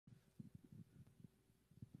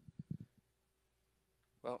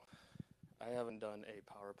Well, I haven't done a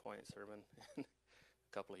PowerPoint sermon in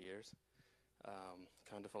a couple of years.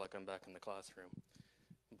 Kind of feel like I'm back in the classroom.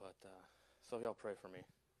 But so y'all pray for me.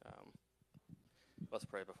 Um, let's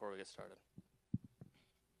pray before we get started.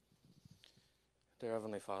 Dear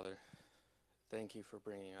Heavenly Father, thank you for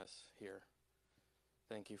bringing us here.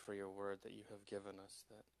 Thank you for your word that you have given us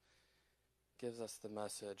that gives us the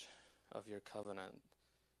message of your covenant,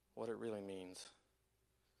 what it really means.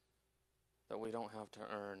 That we don't have to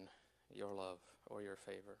earn your love or your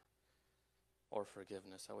favor or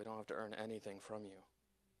forgiveness, that we don't have to earn anything from you,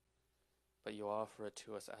 but you offer it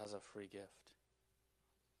to us as a free gift.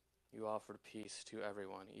 You offered peace to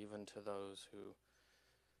everyone, even to those who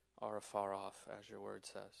are afar off, as your word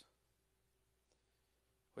says.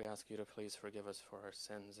 We ask you to please forgive us for our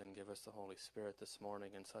sins and give us the Holy Spirit this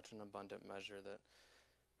morning in such an abundant measure that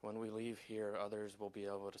when we leave here, others will be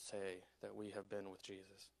able to say that we have been with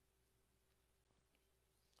Jesus.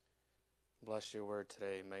 Bless your word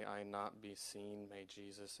today. May I not be seen. May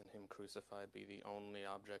Jesus and him crucified be the only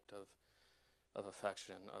object of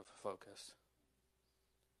affection, of focus.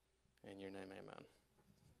 In your name, amen.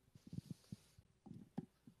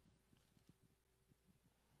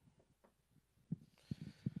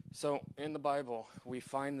 So, in the Bible, we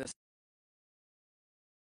find this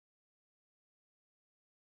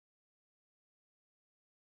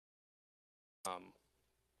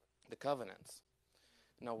the covenants.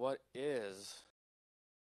 Now, what is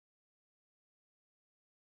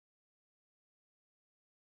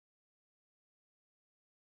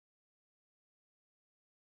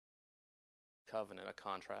covenant? A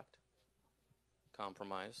contract?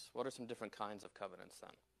 Compromise? What are some different kinds of covenants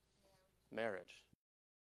then? Marriage.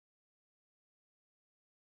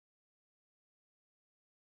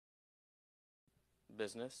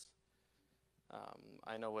 Business.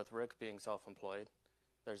 I know with Rick being self-employed,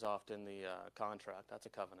 there's often the contract. That's a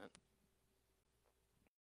covenant.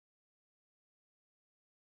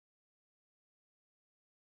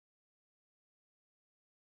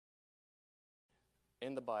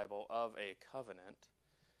 In the Bible of a covenant,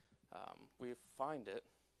 we find it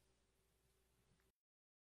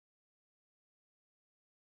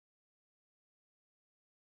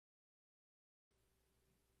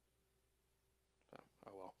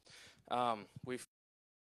we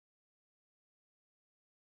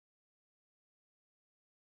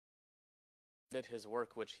did his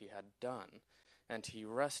work which he had done, and he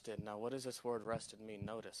rested. Now, what does this word rested mean?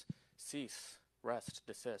 Notice, cease, rest,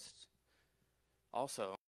 desist.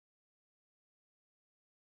 Also,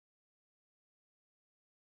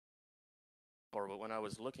 but when I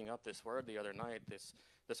was looking up this word the other night, this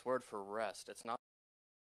word for rest, it's not.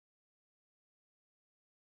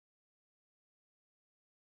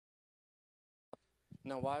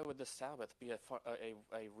 Now, why would the Sabbath be a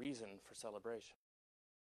reason for celebration?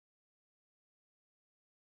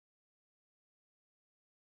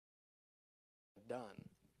 Done.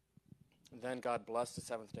 Then God blessed the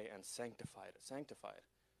seventh day and sanctified it. Sanctified.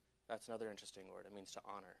 That's another interesting word. It means to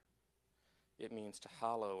honor. It means to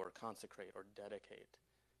hallow or consecrate or dedicate.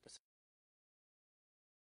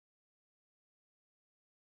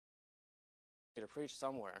 To preach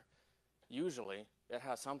somewhere, usually it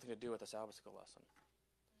has something to do with a Sabbath school lesson.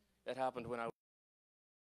 It happened when I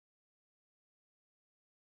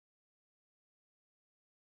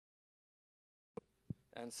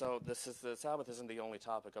and so this is the Sabbath isn't the only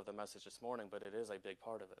topic of the message this morning, but it is a big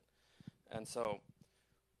part of it. And so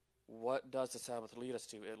what does the Sabbath lead us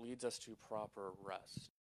to? It leads us to proper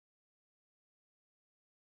rest.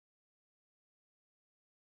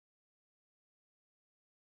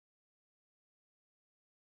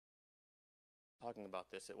 Talking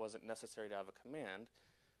about this, it wasn't necessary to have a command.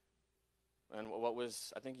 And what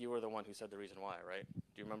was, I think you were the one who said the reason why, right? Do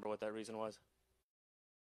you remember what that reason was?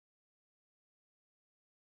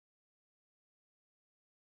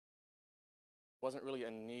 Wasn't really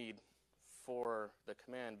a need for the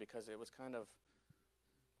command because it was kind of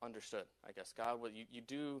understood, I guess. God, you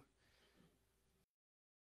do.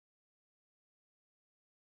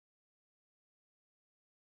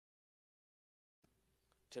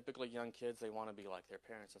 Typically young kids, they want to be like their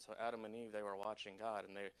parents. And so Adam and Eve, they were watching God,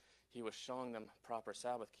 and he was showing them proper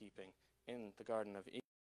Sabbath keeping in the Garden of Eden.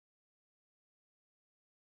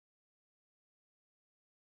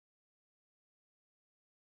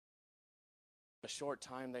 A short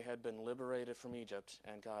time they had been liberated from Egypt,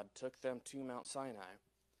 and God took them to Mount Sinai.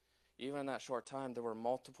 Even in that short time, there were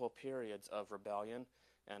multiple periods of rebellion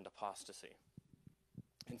and apostasy.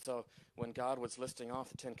 And so when God was listing off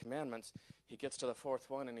the Ten Commandments, he gets to the fourth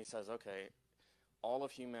one and he says, okay, all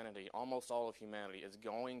of humanity, almost all of humanity, is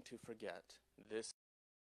going to forget this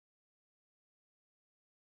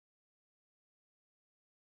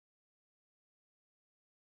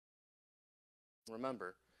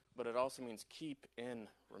remember, but it also means keep in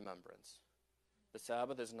remembrance. The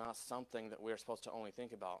Sabbath is not something that we're supposed to only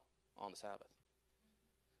think about on the Sabbath.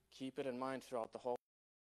 Keep it in mind throughout the whole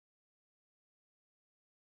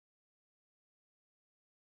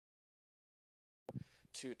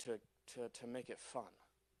to make it fun.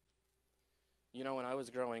 You know, when I was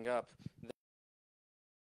growing up,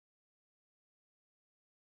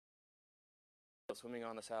 swimming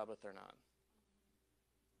on the Sabbath or not.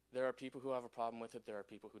 There are people who have a problem with it. There are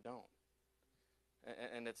people who don't.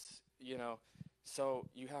 And it's, you know, so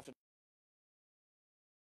you have to.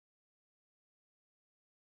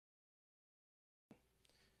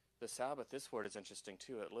 The Sabbath, this word is interesting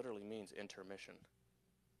too. It literally means intermission.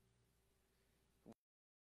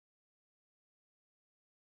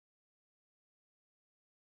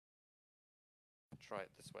 Try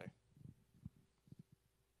it this way.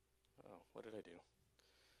 Oh, what did I do?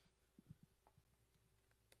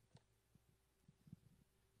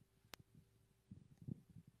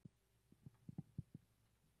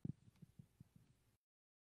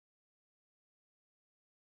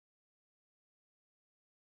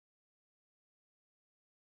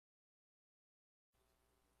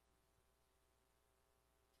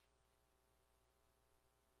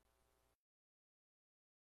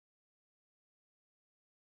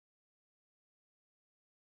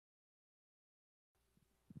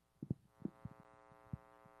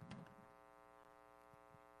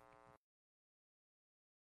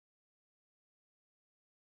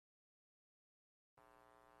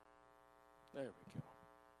 There we go.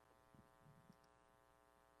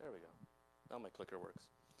 There we go. Now my clicker works.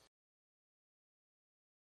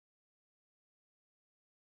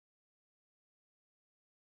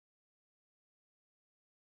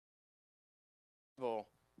 Well,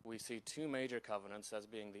 we see two major covenants as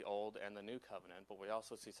being the Old and the New Covenant, but we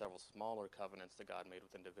also see several smaller covenants that God made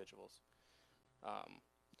with individuals.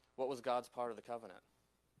 What was God's part of the covenant?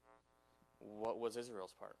 What was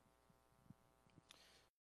Israel's part?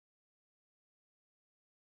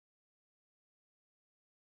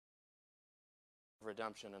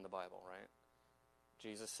 Redemption in the Bible, right?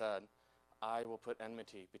 Jesus said, I will put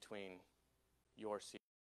enmity between your seed.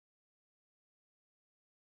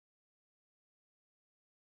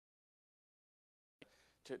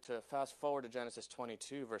 To fast forward to Genesis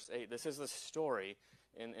 22, verse 8, this is the story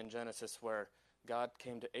in Genesis where God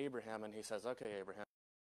came to Abraham and he says, okay, Abraham,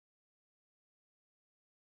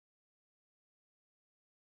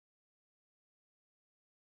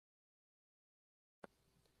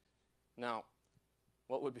 now,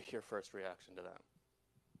 what would be your first reaction to that?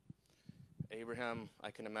 Abraham,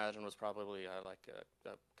 I can imagine, was probably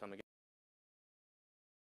come again.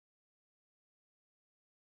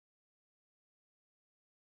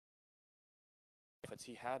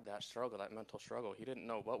 He had that struggle, that mental struggle. He didn't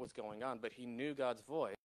know what was going on, but he knew God's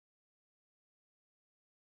voice.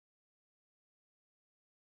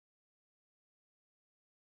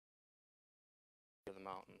 The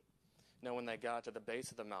mountain. Now, when they got to the base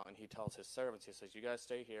of the mountain, he tells his servants, he says, you guys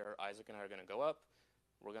stay here. Isaac and I are going to go up.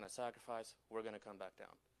 We're going to sacrifice. We're going to come back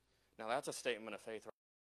down. Now, that's a statement of faith.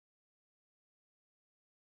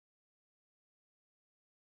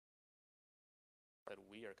 That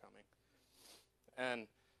we are coming. And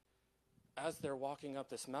as they're walking up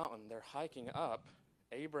this mountain, they're hiking up.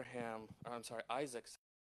 Isaac.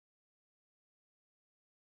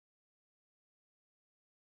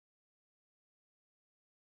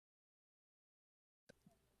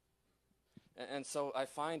 And so I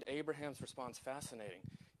find Abraham's response fascinating.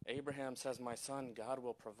 Abraham says, my son, God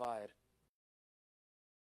will provide.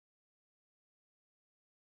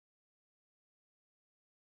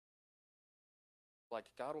 Like,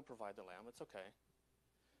 God will provide the lamb, it's okay.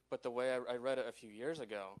 But the way I read it a few years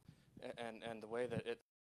ago, and the way that it...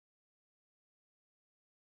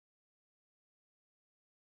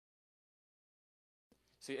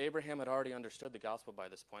 See, Abraham had already understood the gospel by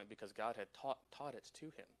this point because God had taught it to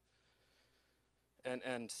him.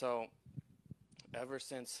 And so, ever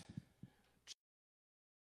since...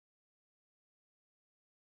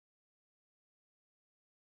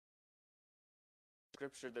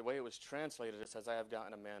 Scripture, the way it was translated, it says, I have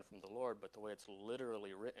gotten a man from the Lord, but the way it's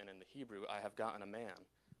literally written in the Hebrew, I have gotten a man,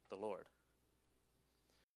 the Lord.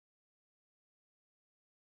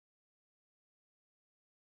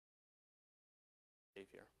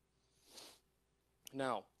 Savior.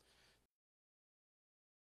 Now,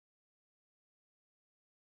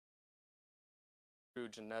 through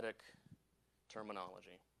genetic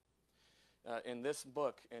terminology. In this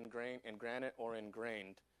book, in granite or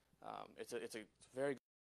ingrained, it's a very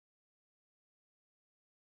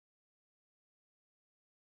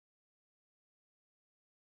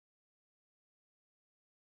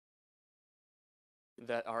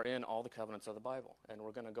that are in all the covenants of the Bible, and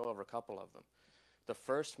we're going to go over a couple of them. The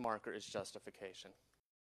first marker is justification.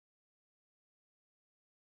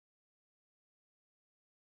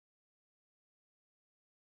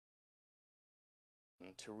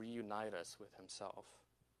 To reunite us with himself.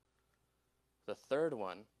 The third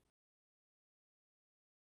one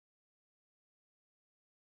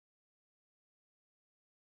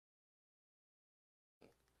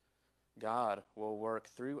God will work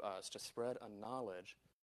through us to spread a knowledge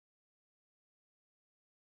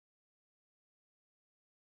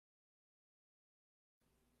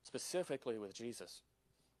specifically with Jesus.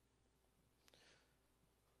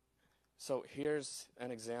 So here's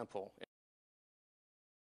an example.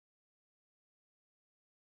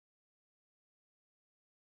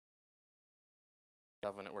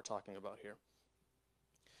 Covenant we're talking about here.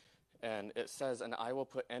 And it says, and I will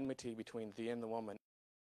put enmity between thee and the woman.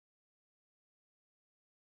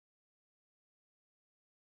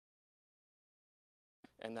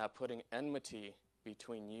 And that putting enmity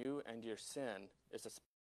between you and your sin is a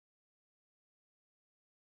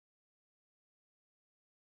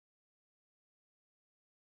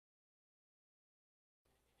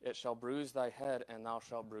it shall bruise thy head, and thou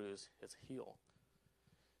shalt bruise his heel.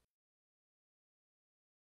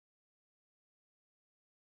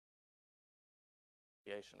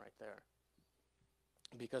 Right there.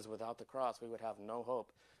 Because without the cross, we would have no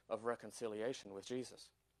hope of reconciliation with Jesus.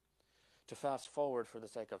 To fast forward for the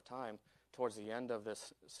sake of time, towards the end of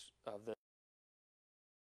this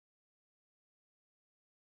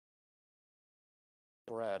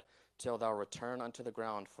bread, till thou return unto the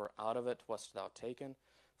ground, for out of it wast thou taken,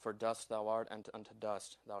 for dust thou art, and unto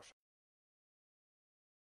dust thou shalt.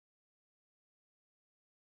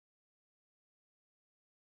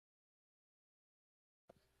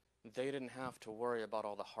 They didn't have to worry about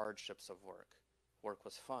all the hardships of work. Work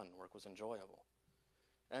was fun, work was enjoyable.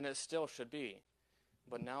 And it still should be.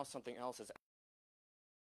 But now something else is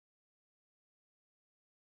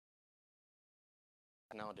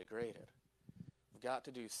now degraded. You've got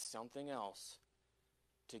to do something else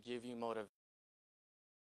to give you motivation.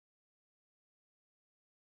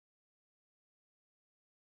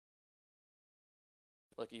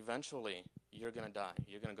 Like eventually, you're going to die.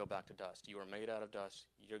 You're going to go back to dust. You were made out of dust.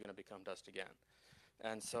 You're going to become dust again.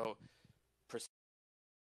 And so,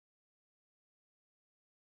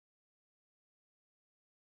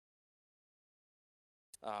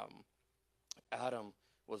 Adam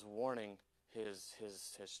was warning his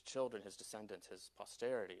children, his descendants, his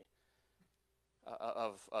posterity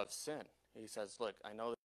of sin. He says, look, I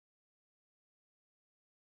know that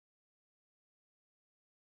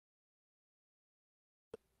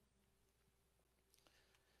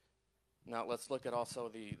now let's look at also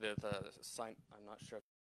the sign. I'm not sure.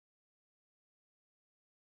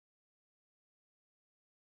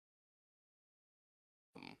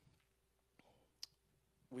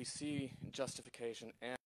 We see justification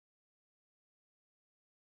and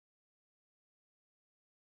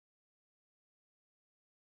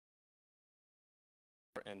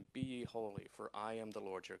be ye holy, for I am the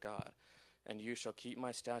Lord your God, and you shall keep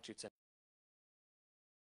my statutes and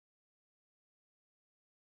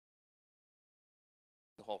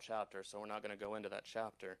the whole chapter, so we're not going to go into that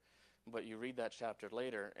chapter, but you read that chapter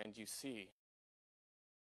later and you see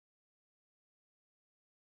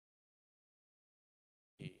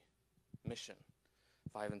the mission.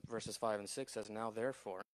 Verses 5 and 6 says, now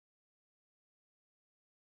therefore,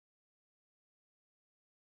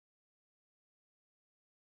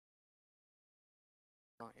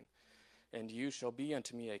 and you shall be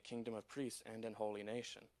unto me a kingdom of priests and an holy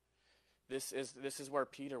nation. This is where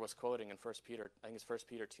Peter was quoting in 1 Peter, I think it's 1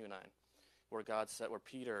 Peter 2:9, where God said, where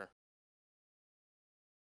Peter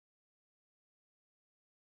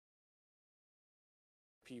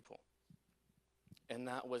people. And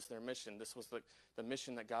that was their mission. This was the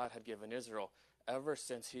mission that God had given Israel ever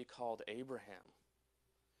since he called Abraham.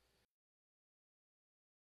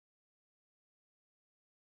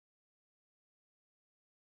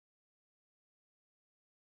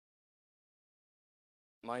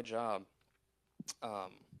 My job,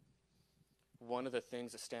 one of the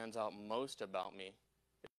things that stands out most about me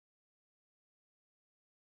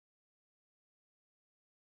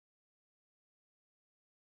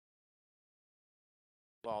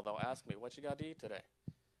well, they'll ask me, what you got to eat today?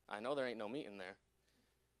 I know there ain't no meat in there.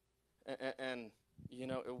 And you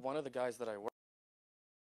know, one of the guys that I work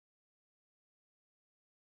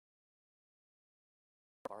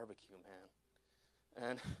barbecue,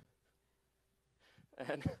 man.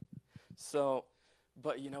 And so,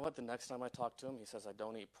 but you know what? The next time I talk to him, he says, I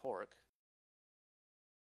don't eat pork.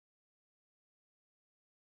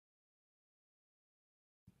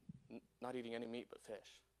 not eating any meat but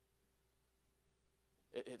fish.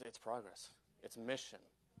 It's progress. It's mission.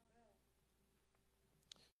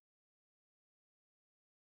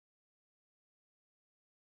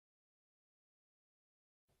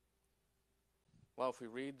 Well, if we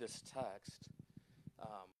read this text,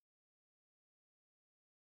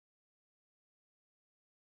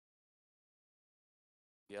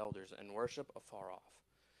 the elders, and worship afar off.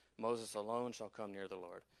 Moses alone shall come near the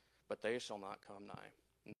Lord, but they shall not come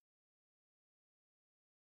nigh.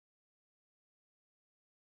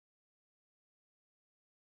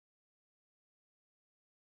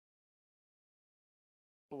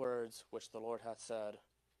 The words which the Lord hath said,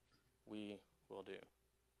 we will do.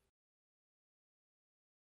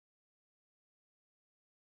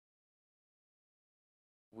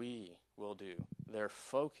 We will do. Their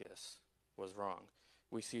focus was wrong.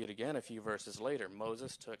 We see it again a few verses later.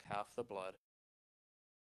 Moses took half the blood.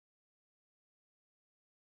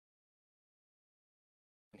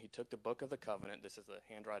 And he took the book of the covenant, this is the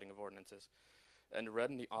handwriting of ordinances, and read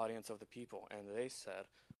in the audience of the people. And they said,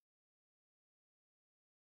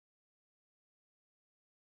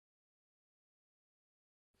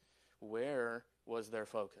 where was their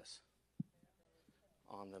focus?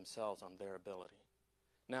 On themselves, on their ability.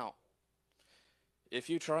 Now, if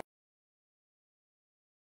you try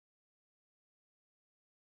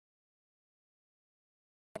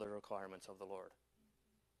the requirements of the Lord,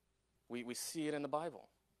 we see it in the Bible.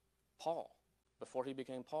 Paul, before he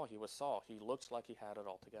became Paul, he was Saul. He looked like he had it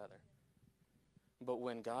all together. But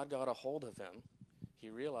when God got a hold of him, he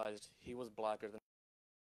realized he was blacker than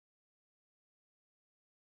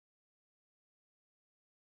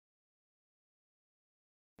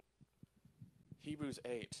Hebrews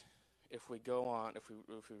 8. If we go on, if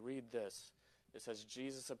we read this, it says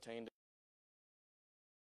Jesus obtained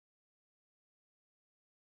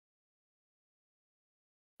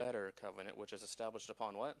a better covenant, which is established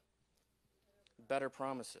upon what? Better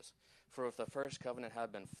promises. For if the first covenant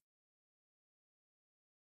had been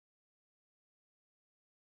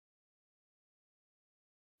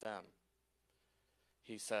them,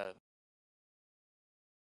 he said,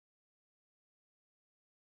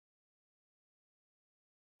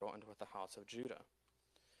 go into the house of Judah.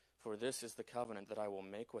 For this is the covenant that I will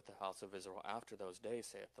make with the house of Israel after those days,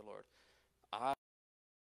 saith the Lord. I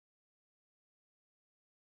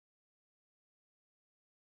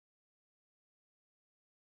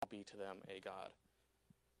will be to them a God,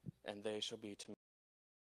 and they shall be to me.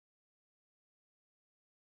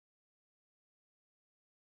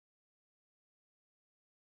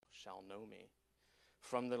 Shall know me,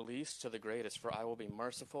 from the least to the greatest, for I will be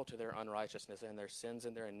merciful to their unrighteousness and their sins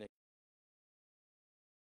and their iniquities.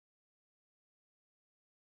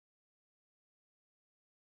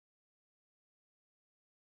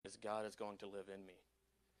 God is going to live in me.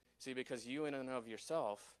 See, because you in and of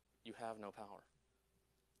yourself, you have no power.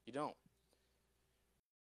 You don't.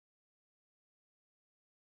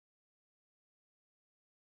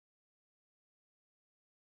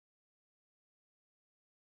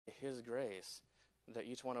 His grace that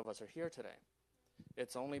each one of us are here today.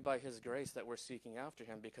 It's only by His grace that we're seeking after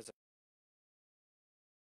Him, because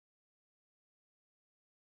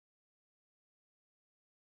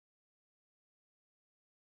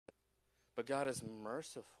but God is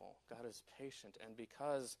merciful, God is patient, and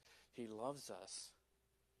because He loves us,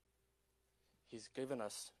 He's given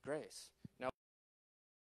us grace. Now,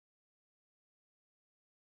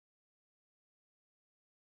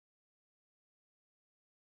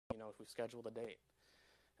 if we scheduled a date,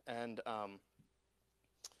 and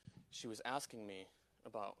she was asking me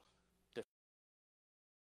about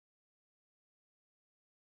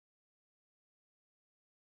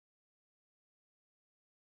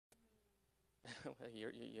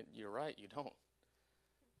you're right, you don't.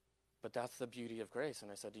 But that's the beauty of grace.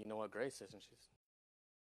 And I said, do you know what grace is? And she's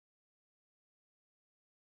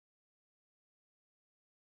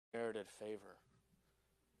merited favor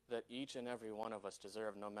that each and every one of us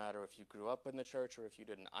deserve, no matter if you grew up in the church or if you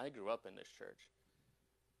didn't. I grew up in this church.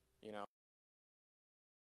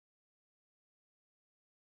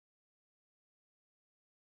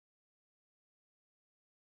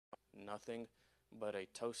 Nothing but a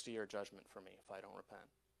toastier judgment for me if I don't repent.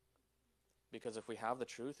 Because if we have the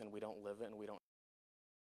truth and we don't live it and we don't,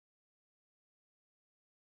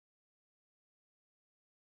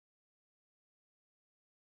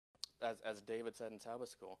 as David said in Sabbath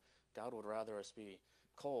school, God would rather us be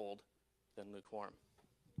cold than lukewarm.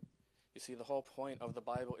 You see, the whole point of the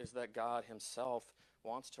Bible is that God Himself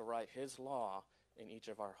wants to write His law in each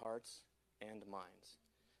of our hearts and minds.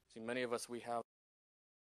 See, many of us, we have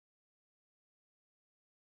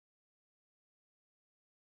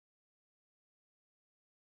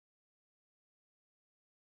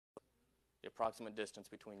the approximate distance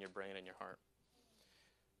between your brain and your heart.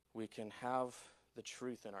 We can have the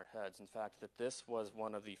truth in our heads. In fact, that this was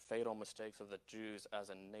one of the fatal mistakes of the Jews as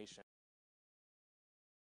a nation.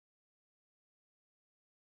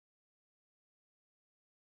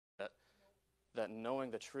 That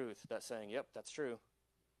knowing the truth, that saying, yep, that's true,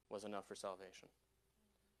 was enough for salvation.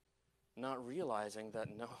 Not realizing that,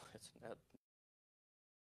 no, it's not.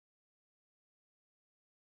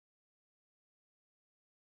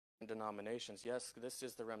 Denominations, yes, this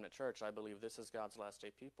is the remnant church. I believe this is God's last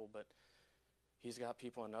day people, but he's got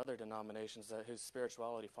people in other denominations that whose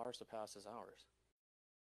spirituality far surpasses ours.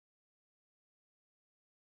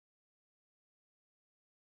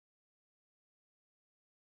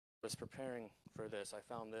 I was preparing for this. I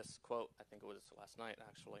found this quote, I think it was last night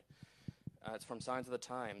actually. It's from Signs of the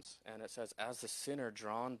Times, and it says, "As the sinner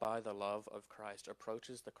drawn by the love of Christ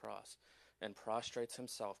approaches the cross and prostrates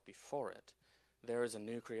himself before it, there is a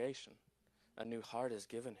new creation. A new heart is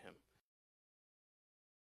given him.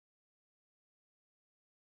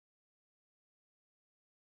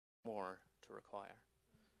 More to require.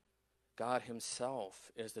 God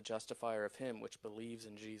himself is the justifier of him which believes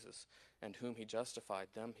in Jesus, and whom he justified,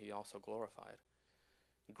 them he also glorified.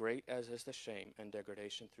 Great as is the shame and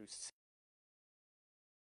degradation through sin."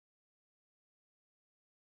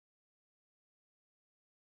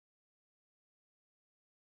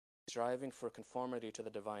 Striving for conformity to the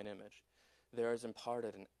divine image, there is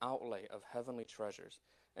imparted an outlay of heavenly treasures,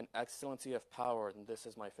 an excellency of power, and this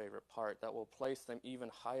is my favorite part, that will place them even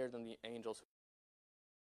higher than the angels.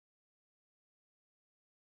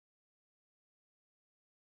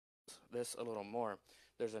 This a little more.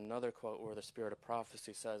 There's another quote where the spirit of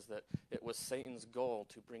prophecy says that it was Satan's goal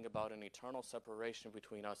to bring about an eternal separation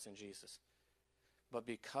between us and Jesus. But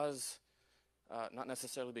because, not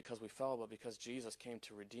necessarily because we fell, but because Jesus came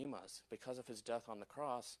to redeem us, because of his death on the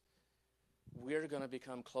cross, we're going to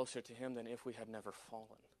become closer to him than if we had never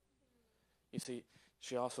fallen. You see,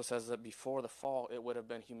 she also says that before the fall, it would have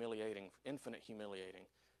been humiliating, infinite humiliating,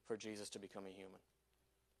 for Jesus to become a human.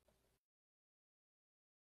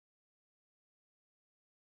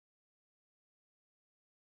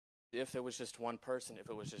 If it was just one person, if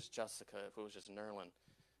it was just Jessica, if it was just Nerlin,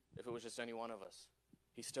 if it was just any one of us,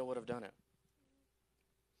 he still would have done it.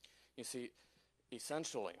 You see,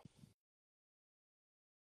 essentially,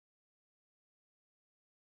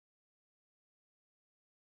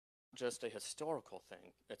 just a historical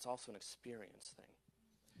thing, it's also an experience thing.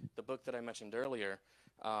 The book that I mentioned earlier,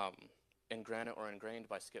 In Granite or Ingrained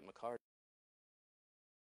by Skip McCarty,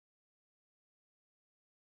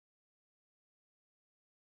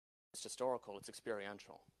 it's historical, it's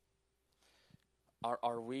experiential.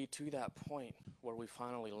 Are we to that point where we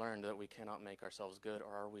finally learned that we cannot make ourselves good,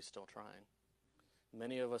 or are we still trying?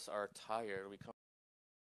 Many of us are tired.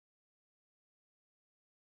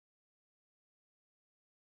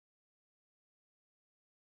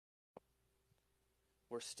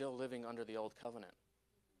 We're still living under the old covenant.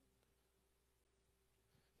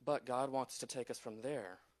 But God wants to take us from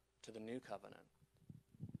there to the new covenant.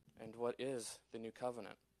 And what is the new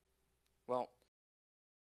covenant? Well,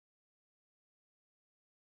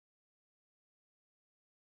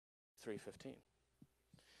 (3:15).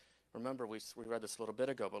 Remember, we read this a little bit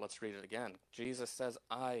ago, but let's read it again. Jesus says,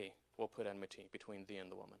 "I will put enmity between thee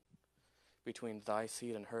and the woman, between thy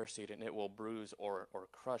seed and her seed, and it will bruise or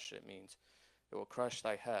crush," it means. "It will crush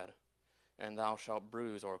thy head, and thou shalt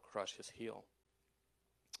bruise or crush his heel."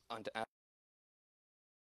 Unto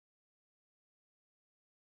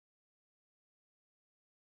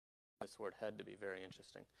this word head to be very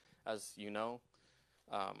interesting. As you know,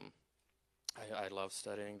 I love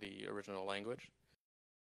studying the original language.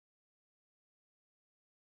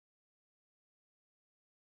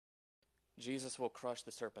 Jesus will crush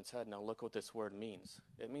the serpent's head. Now look what this word means.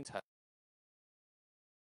 It means head.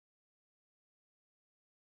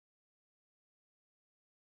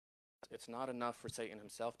 It's not enough for Satan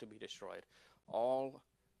himself to be destroyed. All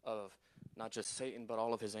of, not just Satan, but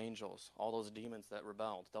all of his angels, all those demons that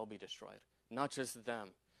rebelled, they'll be destroyed. Not just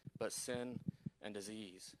them, but sin and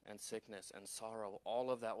disease and sickness and sorrow,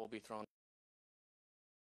 all of that will be thrown.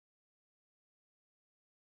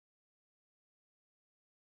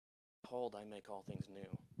 Behold, I make all things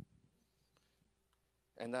new.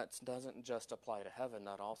 And that doesn't just apply to heaven,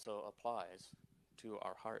 that also applies to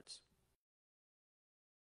our hearts.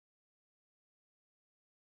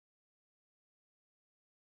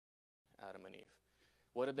 Adam and Eve.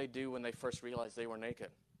 What did they do when they first realized they were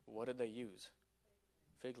naked? What did they use?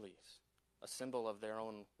 Fig leaves, a symbol of their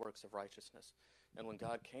own works of righteousness. And when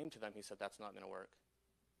God came to them, he said, that's not going to work.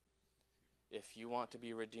 if you want to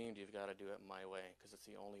be redeemed, you've got to do it my way, because it's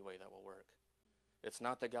the only way that will work. It's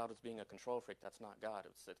not that God is being a control freak. That's not God.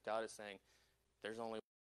 It's that God is saying, there's only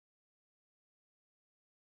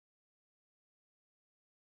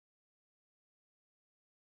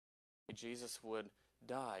Jesus would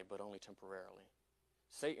die, but only temporarily.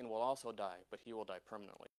 Satan will also die, but he will die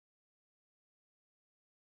permanently.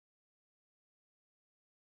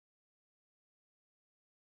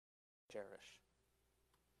 Cherish.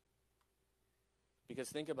 Because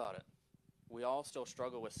think about it. We all still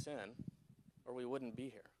struggle with sin, or we wouldn't be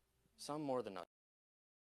here. Some more than others.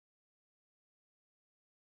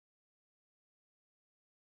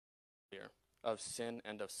 Of sin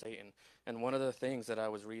and of Satan. And one of the things that I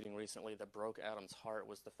was reading recently that broke Adam's heart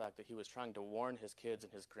was the fact that he was trying to warn his kids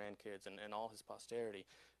and his grandkids and all his posterity,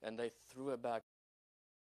 and they threw it back.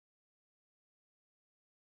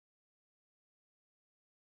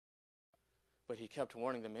 But he kept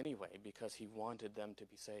warning them anyway because he wanted them to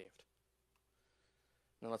be saved.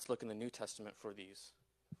 Now let's look in the New Testament for these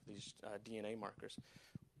DNA markers.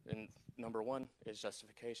 And number one is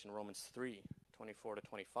justification. Romans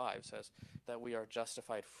 3:24-25 says that we are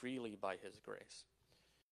justified freely by his grace.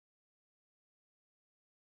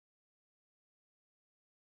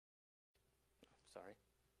 Sorry.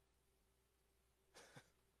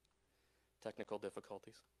 Technical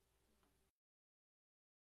difficulties.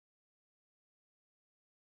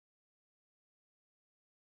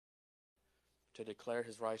 To declare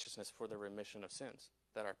his righteousness for the remission of sins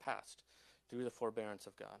that are past through the forbearance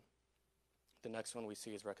of God. The next one we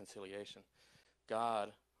see is reconciliation.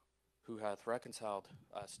 God, who hath reconciled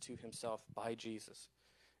us to himself by Jesus,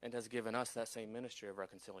 and has given us that same ministry of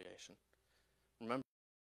reconciliation. Remember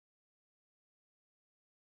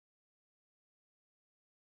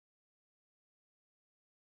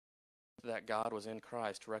that God was in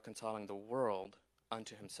Christ reconciling the world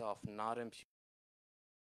unto himself, not imputing.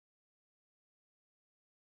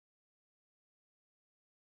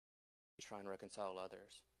 Try and reconcile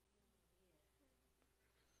others.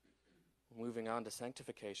 Moving on to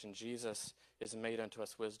sanctification, Jesus is made unto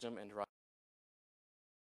us wisdom and righteousness.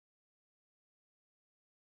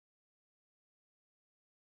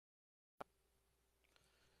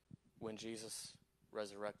 When Jesus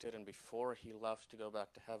resurrected and before he left to go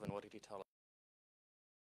back to heaven, what did he tell us?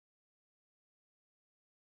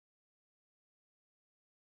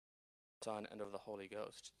 Son and of the Holy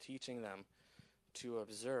Ghost, teaching them to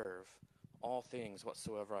observe all things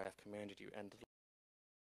whatsoever I have commanded you. And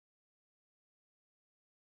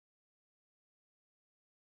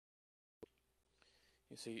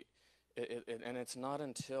you see, and it's not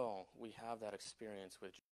until we have that experience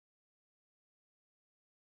with Jesus.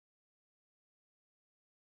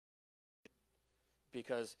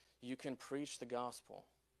 Because you can preach the gospel,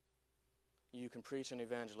 you can preach an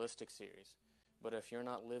evangelistic series, but if you're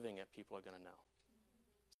not living it, people are going to know.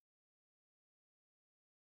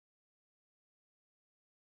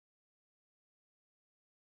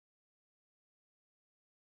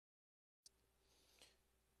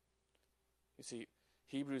 You see,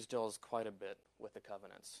 Hebrews deals quite a bit with the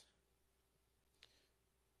covenants.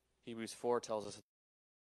 Hebrews 4 tells us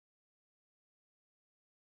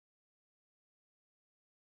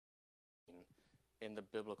in the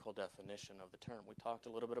biblical definition of the term. We talked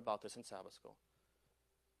a little bit about this in Sabbath school.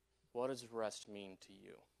 What does rest mean to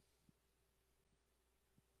you?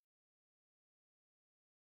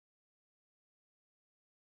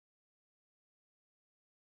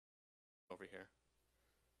 Over here.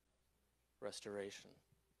 Restoration.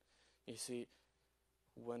 You see,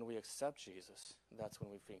 when we accept Jesus, that's when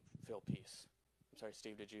we feel peace. I'm sorry,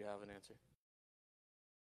 Steve, did you have an answer?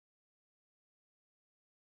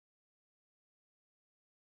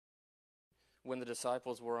 When the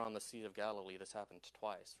disciples were on the Sea of Galilee, this happened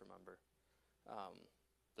twice, remember?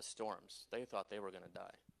 The storms. They thought they were going to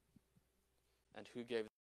die. And who gave?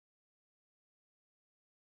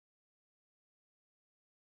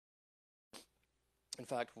 In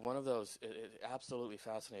fact, one of those, it absolutely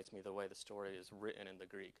fascinates me the way the story is written in the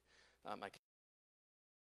Greek. And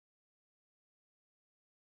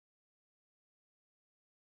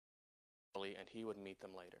he would meet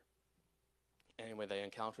them later. Anyway, they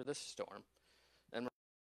encounter this storm. And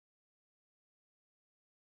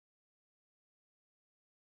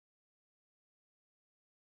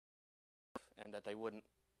that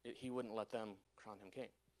he wouldn't let them crown him king.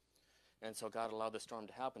 And so God allowed the storm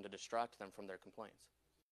to happen to distract them from their complaints.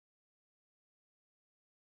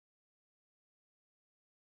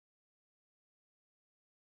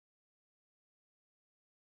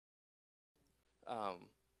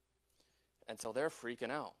 And so they're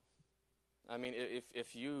freaking out. I mean,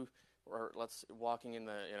 if you Or let's walking in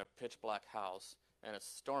a pitch black house and it's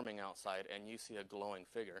storming outside and you see a glowing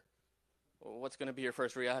figure. What's going to be your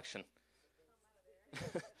first reaction?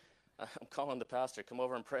 I'm calling the pastor. Come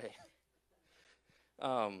over and pray.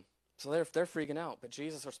 So they're freaking out. But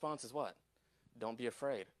Jesus' response is what? Don't be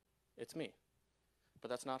afraid. It's me. But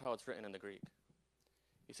that's not how it's written in the Greek.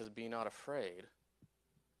 He says, be not afraid.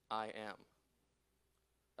 I am.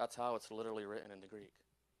 That's how it's literally written in the Greek.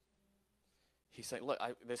 He's saying, look,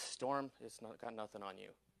 this storm, it's not got nothing on you.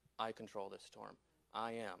 I control this storm.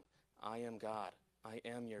 I am. I am God. I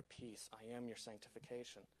am your peace. I am your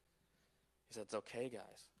sanctification. He said, it's okay,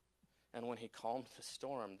 guys. And when he calmed the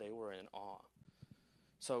storm, they were in awe.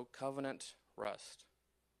 So covenant rest.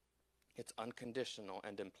 It's unconditional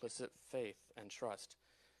and implicit faith and trust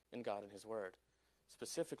in God and his word,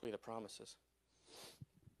 specifically the promises.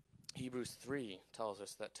 Hebrews 3 tells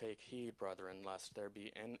us that take heed, brethren, lest there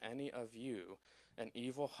be in any of you an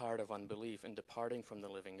evil heart of unbelief in departing from the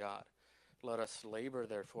living God. Let us labor,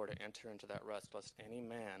 therefore, to enter into that rest, lest any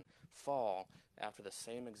man fall after the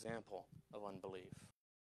same example of unbelief.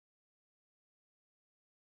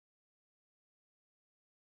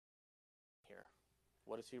 Here,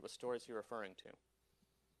 what story is he referring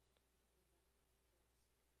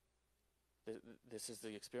to? This is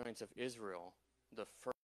the experience of Israel, the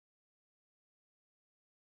first.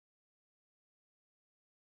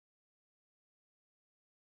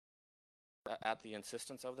 At the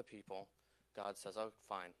insistence of the people, God says, oh,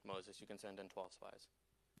 fine, Moses, you can send in 12 spies,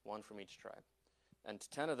 one from each tribe. And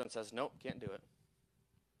 10 of them says, nope, can't do it.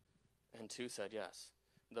 And 2 said yes.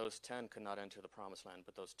 Those 10 could not enter the promised land,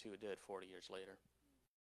 but those 2 did 40 years later.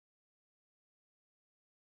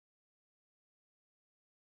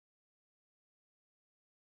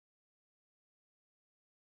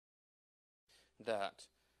 That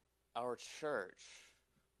our church,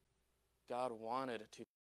 God wanted to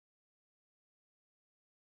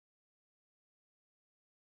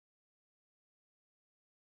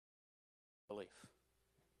belief.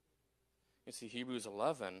 You see, Hebrews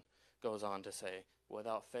 11 goes on to say,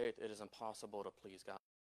 without faith it is impossible to please God.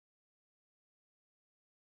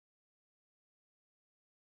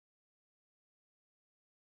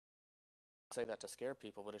 I say that to scare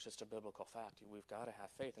people, but it's just a biblical fact. We've got to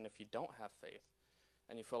have faith, and if you don't have faith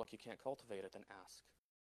and you feel like you can't cultivate it, then ask.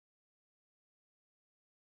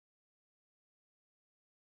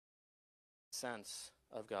 Sense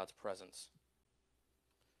of God's presence.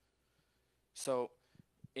 So,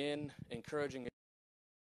 in encouraging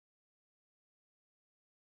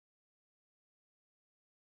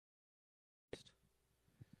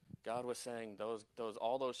God was saying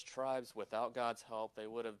all those tribes without God's help, they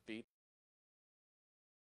would have made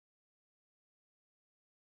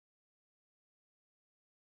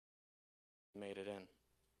it in.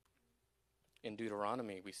 In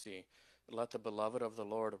Deuteronomy we see, let the beloved of the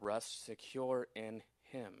Lord rest secure in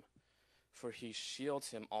him, for he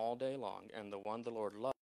shields him all day long, and the one the Lord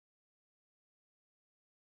loves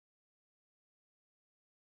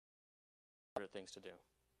things to do.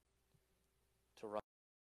 To rest.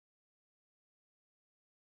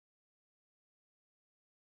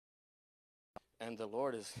 And the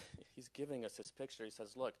Lord he's giving us this picture. He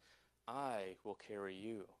says, look, I will carry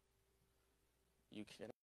you. You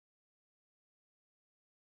cannot.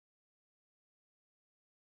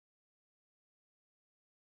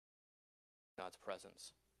 God's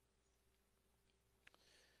presence.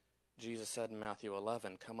 Jesus said in Matthew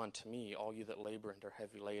 11, come unto me, all you that labor and are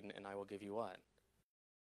heavy laden, and I will give you what?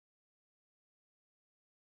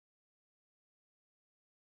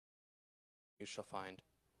 You shall find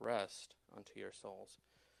rest unto your souls.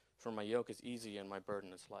 For my yoke is easy and my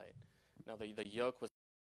burden is light. Now the yoke was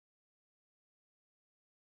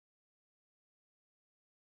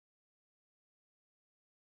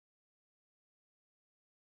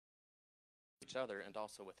each other and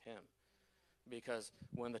also with him. Because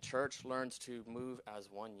when the church learns to move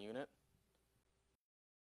as one unit,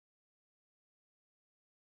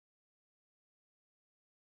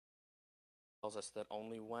 tells us that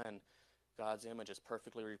only when God's image is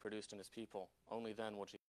perfectly reproduced in his people, only then will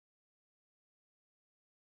Jesus.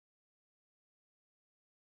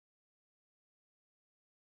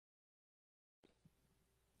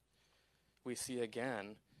 We see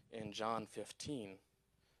again in John 15,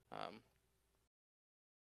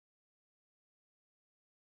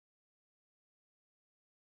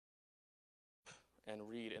 and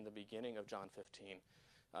read in the beginning of John 15.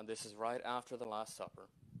 This is right after the Last Supper.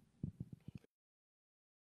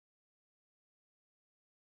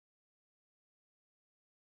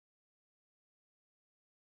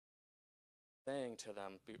 Saying to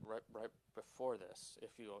them right before this,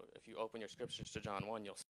 if you open your scriptures to John 1,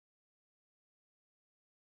 you'll see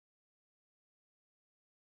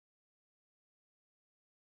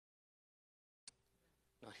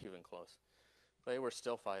even close. They were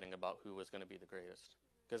still fighting about who was going to be the greatest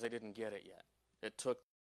because they didn't get it yet. It took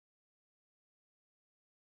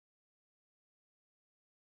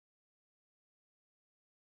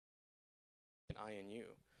I and you.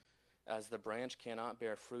 As the branch cannot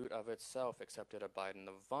bear fruit of itself except it abide in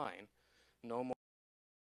the vine, no more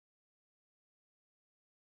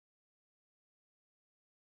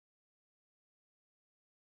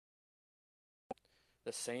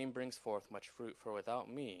the same brings forth much fruit, for without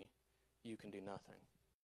me you can do nothing.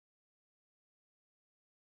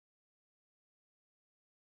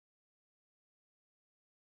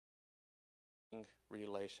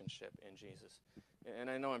 Relationship in Jesus. And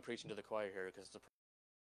I know I'm preaching to the choir here because it's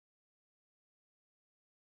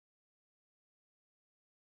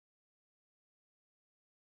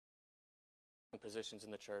positions in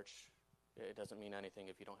the church, it doesn't mean anything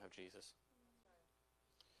if you don't have Jesus.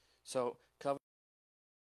 So, covenant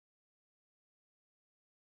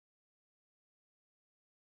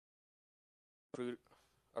fruit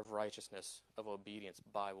of righteousness, of obedience,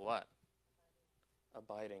 by what?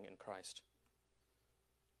 Abiding in Christ.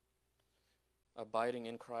 Abiding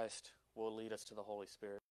in Christ will lead us to the Holy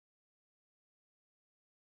Spirit.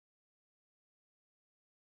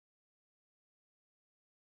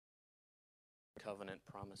 Covenant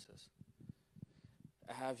promises.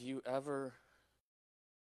 Have you ever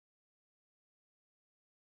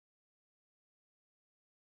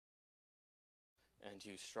and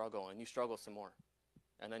you struggle some more,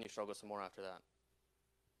 and then you struggle some more after that?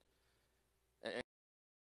 And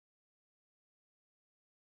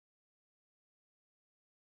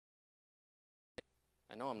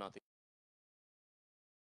I know I'm not the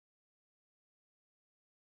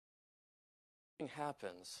thing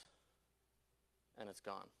happens and it's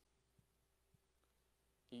gone.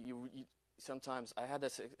 You sometimes I had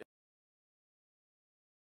this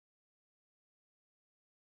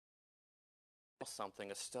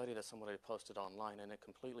a study that somebody posted online, and it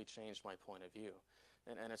completely changed my point of view.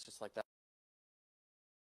 And it's just like that.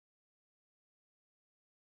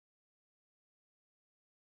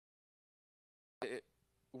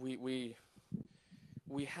 We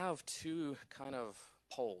have two kind of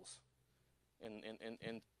poles in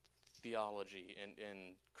theology and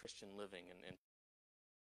in Christian living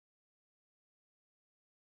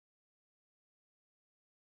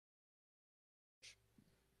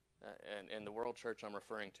and the world church I'm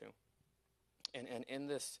referring to. And in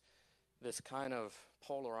this kind of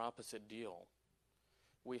polar opposite deal,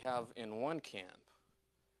 we have in one camp,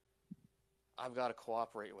 I've got to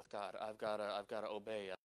cooperate with God. I've got to obey.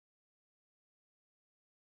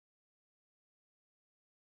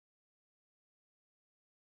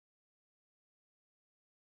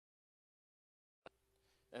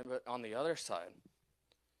 But on the other side,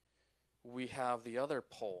 we have the other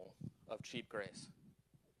pole of cheap grace,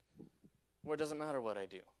 where it doesn't matter what I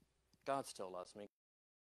do. God still loves me.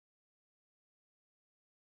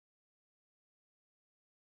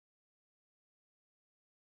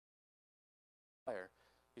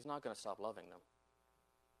 He's not going to stop loving them.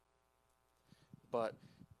 But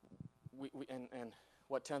and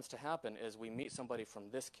what tends to happen is we meet somebody from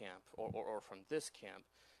this camp or from this camp,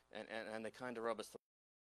 and they kind of rub us the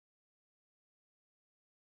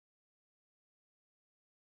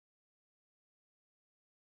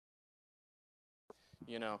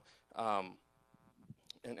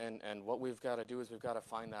and what we've got to do is we've got to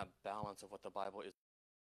find that balance of what the Bible is.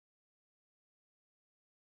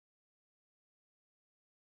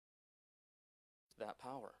 That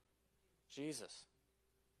power. Jesus.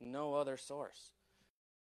 No other source.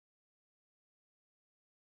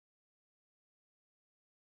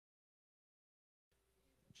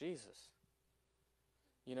 Jesus.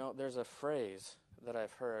 There's a phrase that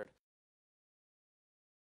I've heard.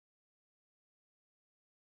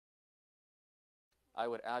 I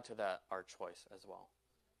would add to that our choice as well.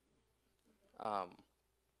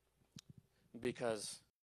 Because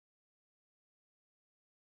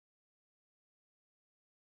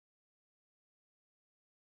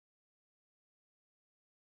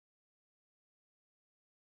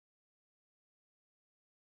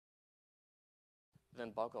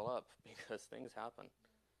then buckle up, because things happen.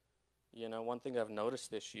 One thing I've noticed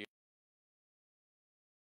this year,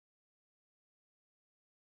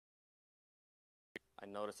 I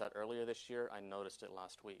noticed that earlier this year, I noticed it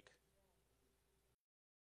last week.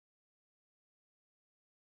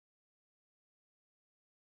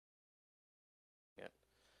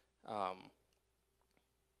 I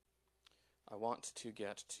want to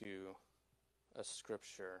get to a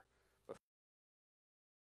scripture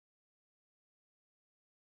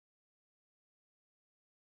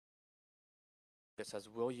It says,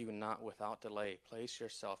 will you not without delay place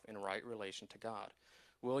yourself in right relation to God?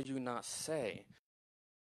 Will you not say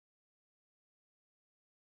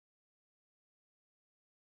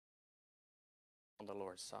on the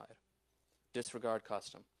Lord's side? Disregard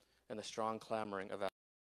custom and the strong clamoring of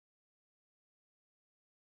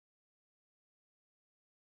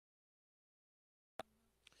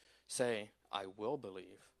say, I will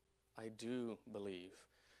believe, I do believe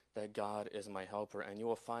that God is my helper, and you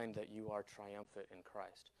will find that you are triumphant in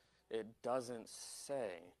Christ. It doesn't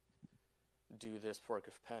say, do this work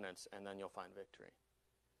of penance, and then you'll find victory.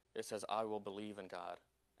 It says, I will believe in God,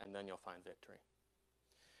 and then you'll find victory.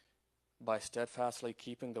 By steadfastly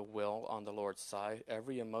keeping the will on the Lord's side,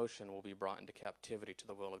 every emotion will be brought into captivity to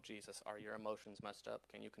the will of Jesus. Are your emotions messed up?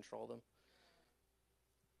 Can you control them?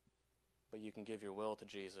 But you can give your will to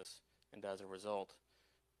Jesus, and as a result,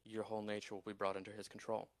 your whole nature will be brought under his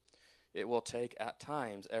control. It will take, at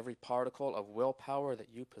times, every particle of willpower that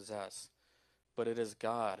you possess, but it is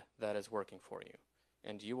God that is working for you,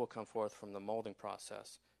 and you will come forth from the molding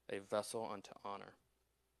process, a vessel unto honor.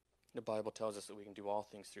 The Bible tells us that we can do all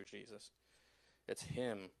things through Jesus. It's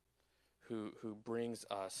him who brings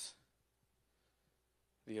us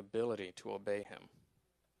the ability to obey him.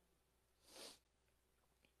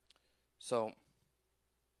 So,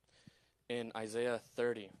 in Isaiah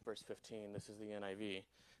 30, verse 15, this is the NIV,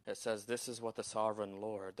 it says, this is what the sovereign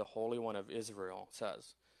Lord, the Holy One of Israel,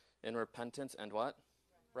 says. In repentance and what?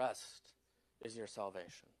 Rest is your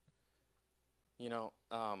salvation. You know,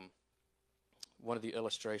 one of the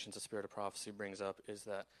illustrations the Spirit of Prophecy brings up is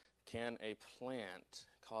that, can a plant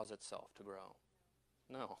cause itself to grow?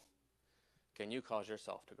 No. Can you cause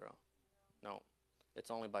yourself to grow? No. It's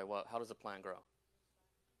only by what? How does a plant grow?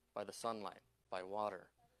 By the sunlight, by water,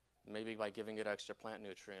 maybe by giving it extra plant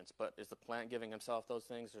nutrients. But is the plant giving himself those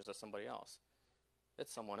things, or is it somebody else?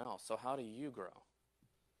 It's someone else. So how do you grow?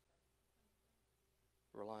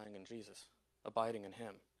 Relying in Jesus, abiding in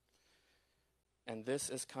him. And this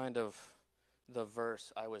is kind of the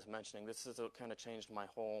verse I was mentioning. This is what kind of changed my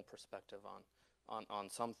whole perspective on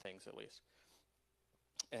some things, at least.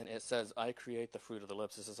 And it says, I create the fruit of the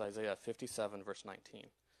lips. This is Isaiah 57, verse 19.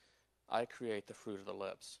 I create the fruit of the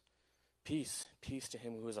lips. Peace, peace to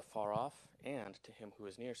him who is afar off, and to him who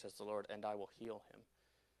is near, says the Lord, and I will heal him.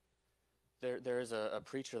 There is a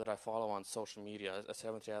preacher that I follow on social media, a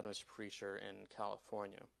Seventh-day Adventist preacher in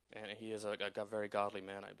California, and he is a very godly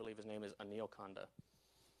man. I believe his name is Anil Kanda.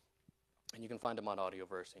 And you can find him on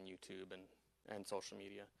Audioverse and YouTube and social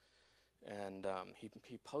media. And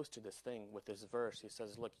he posted this thing with this verse. He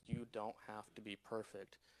says, look, you don't have to be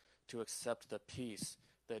perfect to accept the peace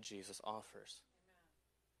that Jesus offers.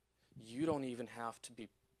 Amen. You don't even have to be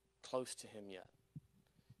close to him yet.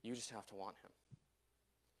 You just have to want him.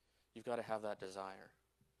 You've got to have that desire.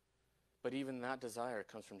 But even that desire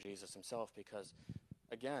comes from Jesus himself because,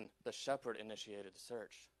 again, the shepherd initiated the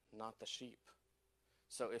search, not the sheep.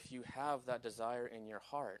 So if you have that desire in your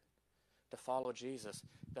heart to follow Jesus,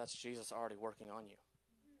 that's Jesus already working on you.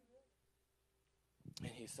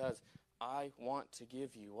 And he says, I want to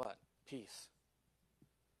give you what? Peace.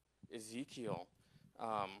 Ezekiel,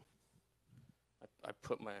 I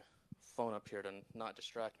put my phone up here to not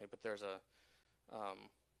distract me, but there's a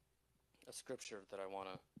scripture that I want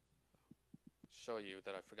to show you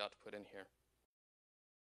that I forgot to put in here.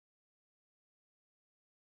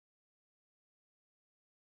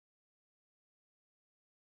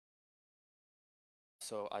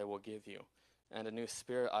 So I will give you, and a new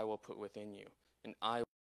spirit I will put within you, and I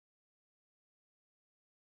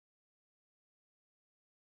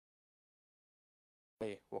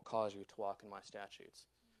will cause you to walk in my statutes.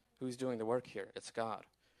 Who's doing the work here? It's God.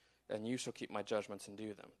 And you shall keep my judgments and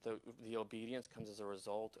do them. The obedience comes as a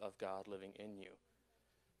result of God living in you.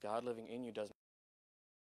 God living in you doesn't.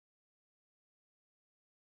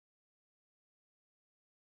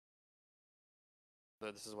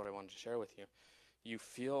 This is what I wanted to share with you. You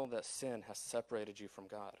feel that sin has separated you from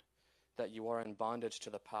God, that you are in bondage to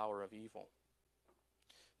the power of evil.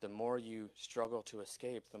 The more you struggle to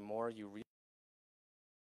escape, the more you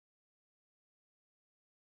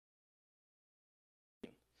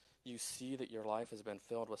you see that your life has been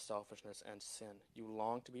filled with selfishness and sin. You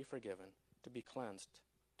long to be forgiven, to be cleansed,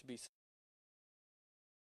 to be.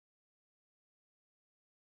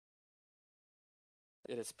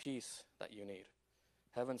 It is peace that you need.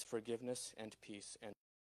 Heaven's forgiveness and peace. And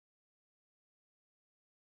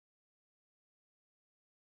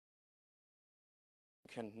you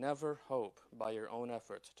can never hope by your own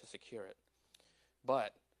efforts to secure it.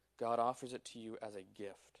 But God offers it to you as a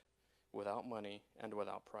gift, without money and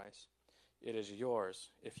without price. It is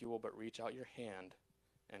yours if you will but reach out your hand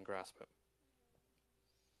and grasp it.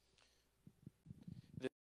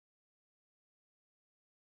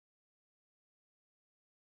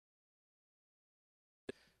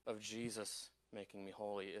 of Jesus making me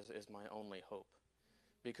holy is my only hope.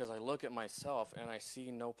 Because I look at myself and I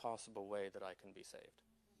see no possible way that I can be saved.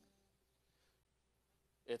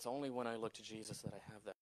 It's only when I look to Jesus that I have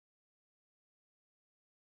that.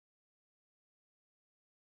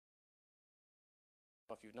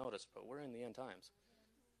 If you've noticed, but we're in the end times.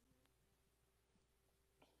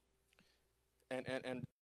 And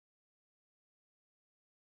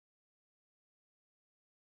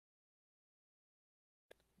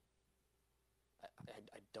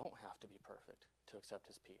I don't have to be perfect to accept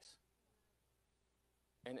his peace.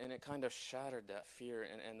 And it kind of shattered that fear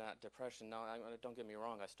and that depression. Now, don't get me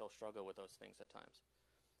wrong, I still struggle with those things at times.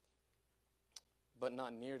 But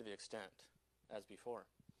not near to the extent as before.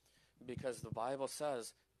 Because the Bible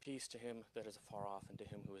says, peace to him that is afar off and to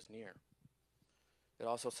him who is near. It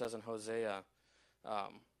also says in Hosea,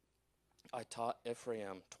 I taught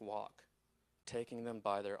Ephraim to walk, taking them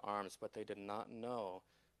by their arms, but they did not know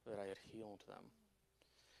that I had healed them.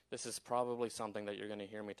 This is probably something that you're going to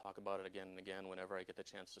hear me talk about it again and again whenever I get the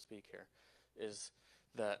chance to speak here, is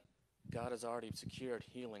that God has already secured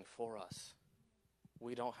healing for us.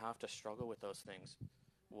 We don't have to struggle with those things,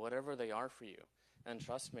 whatever they are for you. And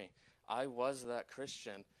trust me, I was that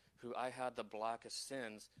Christian who I had the blackest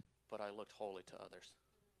sins, but I looked holy to others.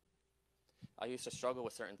 I used to struggle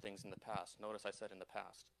with certain things in the past. Notice I said in the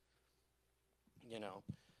past. You know,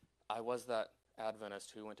 I was that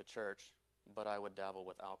Adventist who went to church, but I would dabble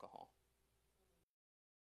with alcohol.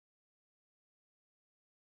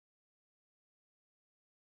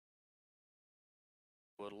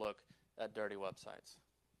 Would look at dirty websites.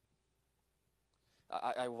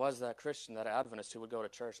 I was that Christian, that Adventist who would go to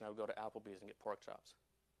church and I would go to Applebee's and get pork chops.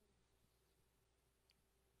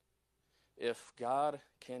 If God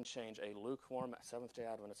can change a lukewarm Seventh-day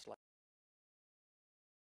Adventist life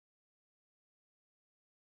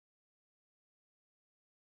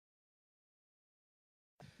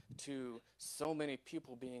to so many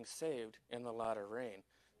people being saved in the latter rain,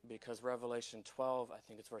 because Revelation 12, I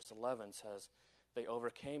think it's verse 11, says they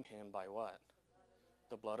overcame him by what?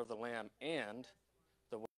 The blood of the Lamb and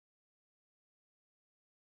the word.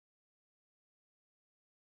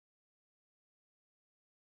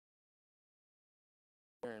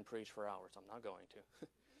 Here and preach for hours. I'm not going to.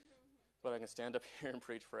 But I can stand up here and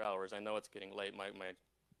preach for hours. I know it's getting late. My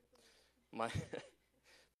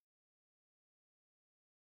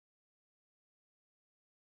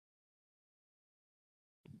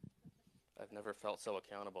I've never felt so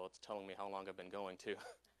accountable. It's telling me how long I've been going to.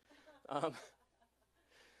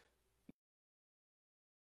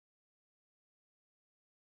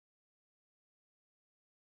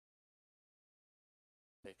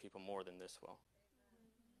 Save people more than this will.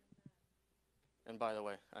 And by the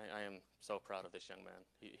way, I am so proud of this young man.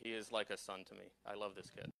 He is like a son to me. I love this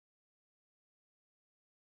kid.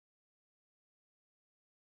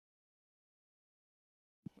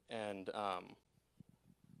 And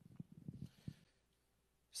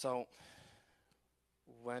so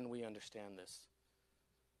when we understand this,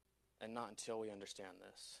 and not until we understand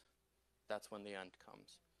this, that's when the end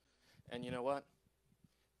comes. And you know what?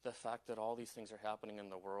 The fact that all these things are happening in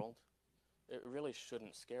the world, it really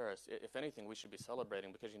shouldn't scare us. If anything, we should be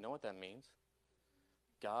celebrating, because you know what that means?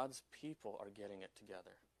 God's people are getting it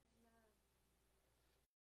together.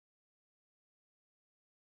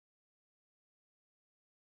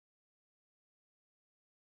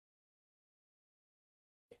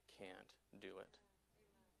 They can't do it.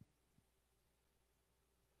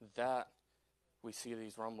 That we see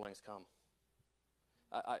these rumblings come.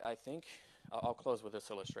 I think, I'll close with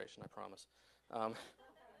this illustration, I promise.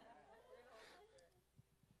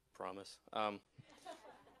 Promise.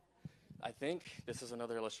 I think this is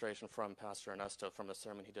another illustration from Pastor Ernesto from the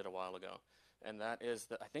sermon he did a while ago. And that is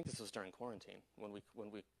that I think this was during quarantine when we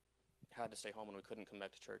had to stay home and we couldn't come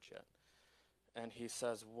back to church yet. And he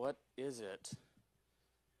says, what is it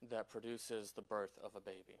that produces the birth of a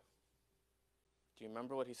baby? Do you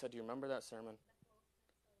remember what he said? Do you remember that sermon?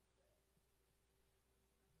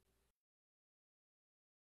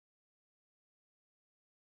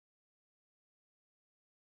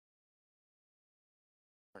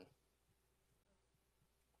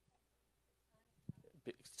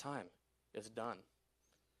 It's time. It's done.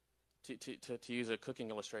 To use a cooking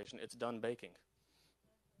illustration, it's done baking.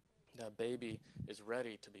 That baby is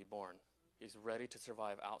ready to be born. He's ready to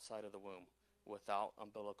survive outside of the womb without the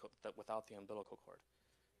umbilical cord.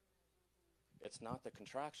 It's not the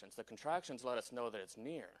contractions. The contractions let us know that it's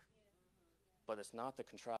near, but it's not the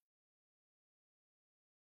contractions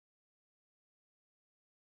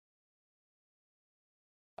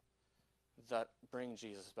that bring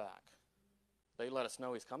Jesus back. They let us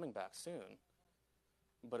know he's coming back soon,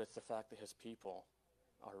 but it's the fact that his people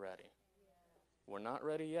are ready. We're not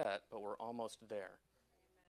ready yet, but we're almost there.